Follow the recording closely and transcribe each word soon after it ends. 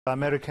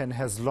American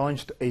has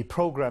launched a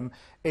program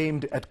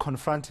aimed at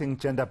confronting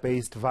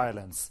gender-based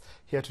violence.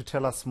 Here to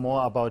tell us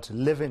more about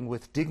Living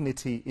with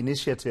Dignity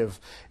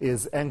initiative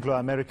is Anglo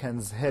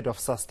American's Head of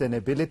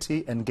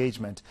Sustainability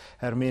Engagement,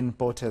 Hermien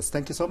Botesthe.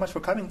 Thank you so much for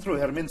coming through,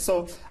 Hermien.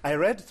 So I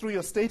read through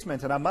your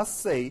statement and I must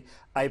say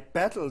I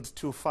battled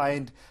to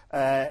find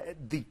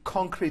the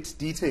concrete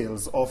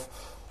details of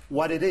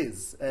what it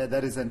is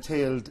that is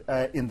entailed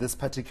in this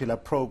particular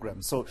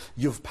program. So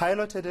you've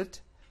piloted it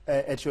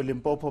at your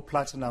Limpopo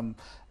Platinum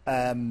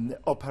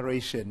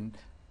operation,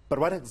 but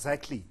what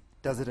exactly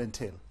does it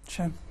entail?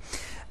 Sure.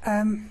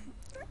 I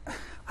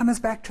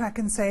must backtrack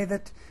and say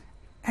that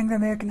Anglo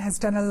American has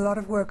done a lot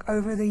of work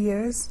over the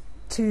years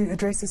to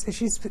address this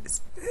issue,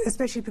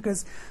 especially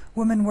because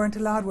women weren't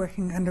allowed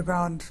working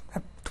underground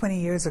 20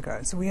 years ago.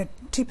 So we had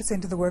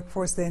 2% of the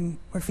workforce then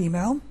were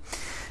female,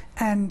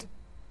 and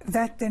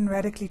that then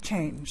radically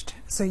changed.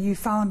 So you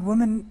found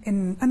women in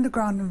an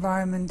underground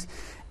environment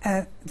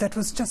that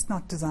was just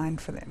not designed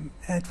for them.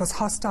 It was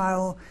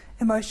hostile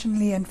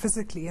emotionally and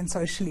physically and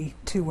socially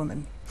to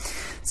women.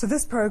 So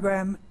this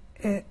program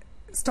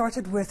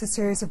started with a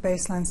series of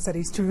baseline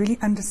studies to really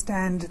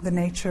understand the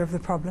nature of the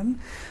problem,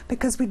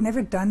 because we'd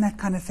never done that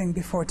kind of thing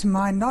before. To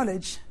my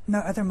knowledge, no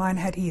other mine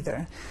had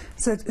either.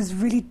 So it is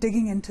really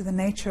digging into the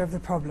nature of the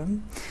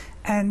problem.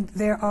 And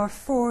there are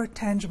 4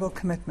 tangible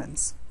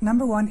commitments.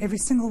 Number one, every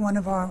single one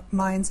of our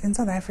mines in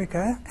South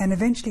Africa, and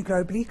eventually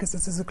globally, because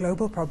this is a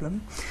global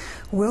problem,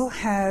 will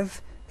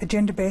have a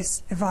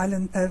gender-based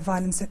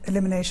violence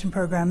elimination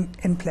program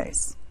in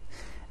place,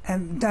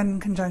 done in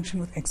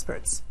conjunction with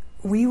experts.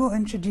 We will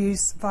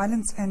introduce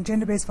violence and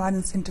gender-based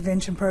violence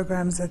intervention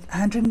programs at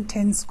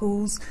 110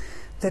 schools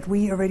that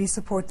we already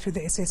support through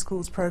the SA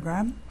Schools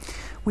program.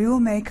 We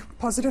will make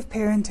positive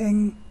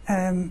parenting,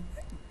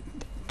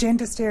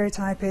 gender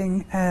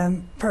stereotyping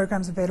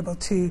programs available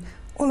to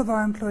all of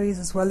our employees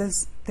as well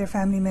as their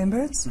family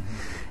members.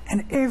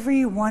 And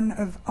every one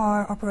of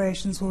our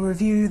operations will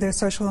review their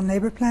social and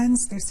labour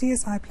plans, their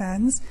CSI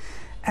plans,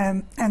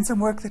 and some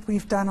work that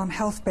we've done on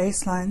health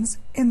baselines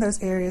in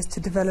those areas to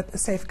develop a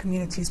Safe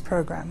Communities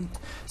program.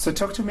 So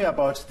talk to me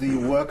about the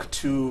work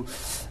to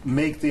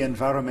make the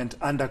environment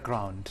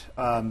underground,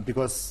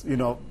 because, you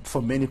know,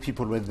 for many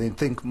people when they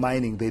think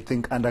mining, they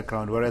think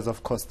underground, whereas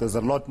of course there's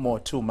a lot more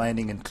to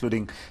mining,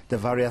 including the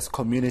various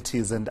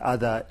communities and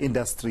other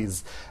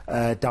industries,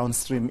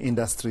 downstream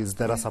industries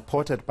that are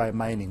supported by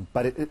mining.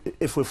 But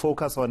if we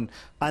focus on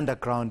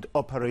underground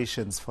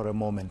operations for a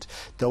moment,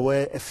 there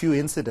were a few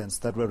incidents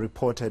that were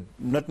reported,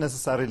 not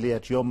necessarily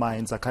at your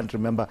mines, I can't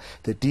remember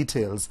the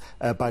details,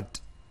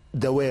 but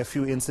there were a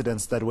few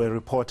incidents that were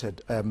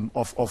reported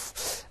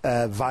of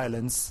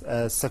violence,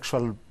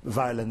 sexual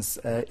violence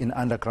in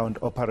underground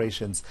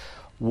operations.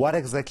 What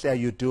exactly are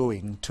you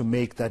doing to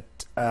make that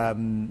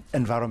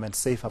environment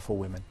safer for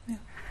women? Yeah.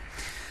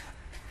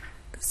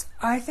 So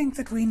I think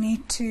that we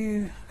need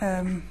to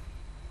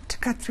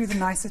cut through the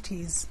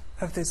niceties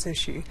of this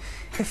issue.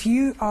 If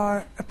you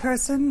are a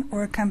person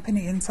or a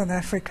company in South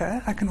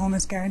Africa, I can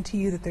almost guarantee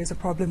you that there's a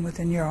problem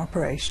within your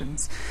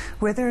operations,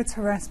 whether it's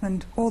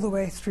harassment all the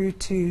way through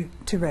to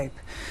rape.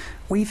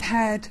 We've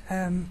had,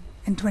 in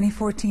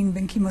 2014,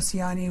 Binki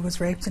Musiani was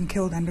raped and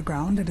killed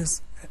underground. It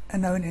is a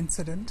known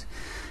incident.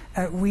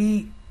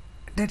 We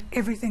did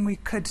everything we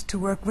could to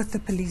work with the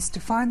police to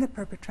find the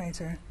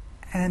perpetrator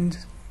and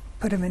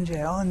put him in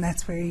jail, and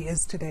that's where he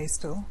is today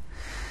still.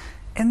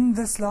 In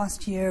this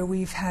last year,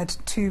 we've had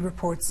 2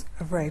 reports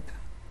of rape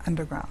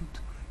underground.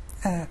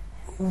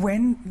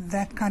 When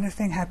that kind of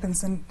thing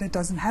happens, and it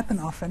doesn't happen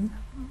often,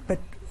 but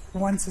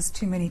once is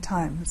too many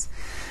times,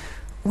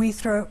 we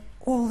throw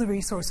all the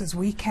resources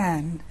we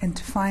can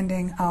into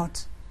finding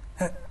out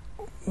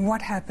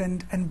what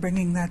happened and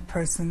bringing that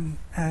person,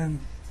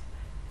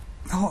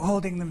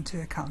 holding them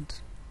to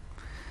account.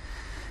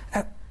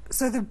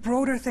 So the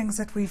broader things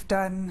that we've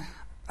done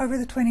over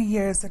the 20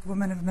 years that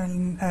women have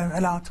been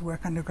allowed to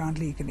work underground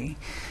legally,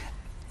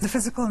 the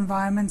physical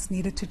environments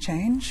needed to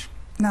change.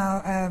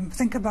 Now,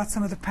 think about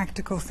some of the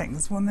practical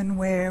things. Women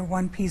wear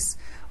one-piece,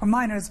 or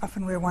miners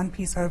often wear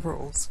one-piece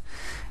overalls.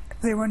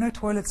 There were no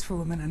toilets for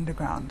women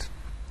underground.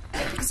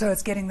 So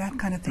it's getting that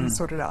kind of thing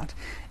sorted out.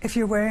 If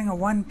you're wearing a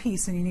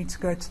one-piece and you need to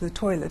go to the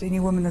toilet, any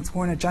woman that's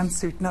worn a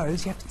jumpsuit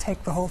knows you have to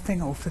take the whole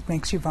thing off. It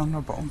makes you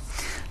vulnerable.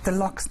 The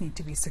locks need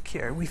to be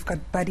secure. We've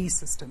got buddy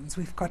systems.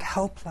 We've got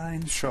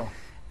helplines. Sure.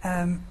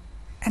 And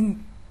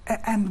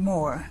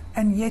more.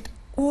 And yet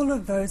all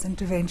of those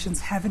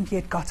interventions haven't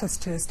yet got us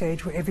to a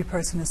stage where every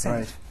person is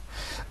safe.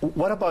 Right.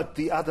 What about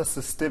the other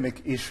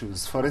systemic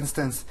issues? For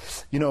instance,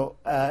 you know,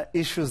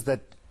 issues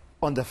that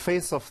on the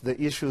face of the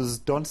issues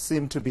don't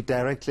seem to be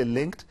directly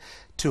linked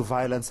to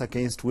violence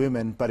against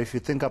women, but if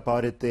you think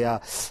about it, they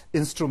are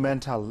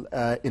instrumental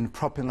in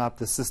propping up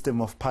the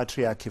system of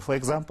patriarchy. For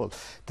example,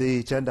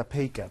 the gender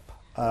pay gap.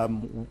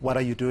 What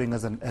are you doing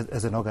as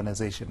an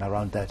organization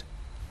around that?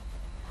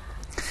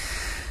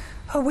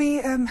 We,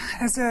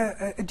 as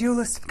a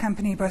dual-listed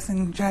company, both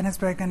in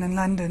Johannesburg and in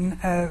London,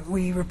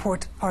 we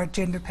report our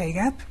gender pay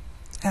gap,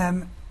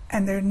 and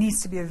there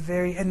needs to be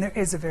and there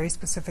is a very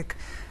specific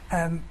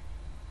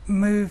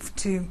move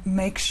to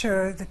make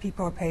sure that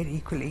people are paid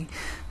equally.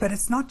 But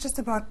it's not just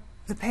about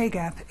the pay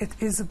gap, it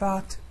is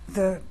about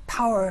the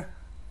power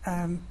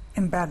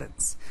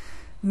imbalance.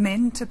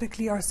 Men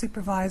typically are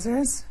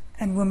supervisors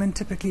and women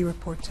typically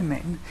report to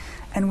men.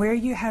 And where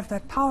you have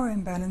that power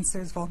imbalance,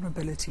 there's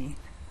vulnerability.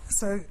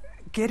 So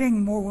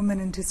getting more women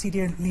into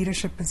senior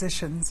leadership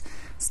positions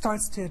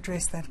starts to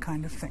address that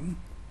kind of thing.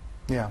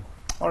 Yeah.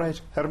 All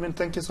right, Hermien,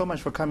 thank you so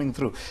much for coming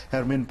through.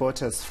 Hermien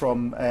Botesthe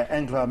from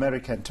Anglo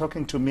American,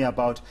 talking to me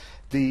about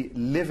the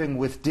Living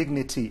with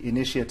Dignity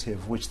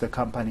initiative, which the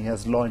company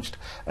has launched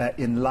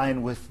in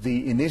line with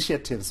the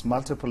initiatives,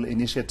 multiple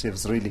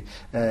initiatives really,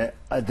 that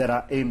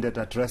are aimed at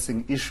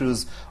addressing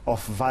issues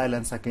of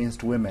violence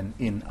against women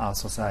in our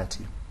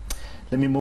society. Let me move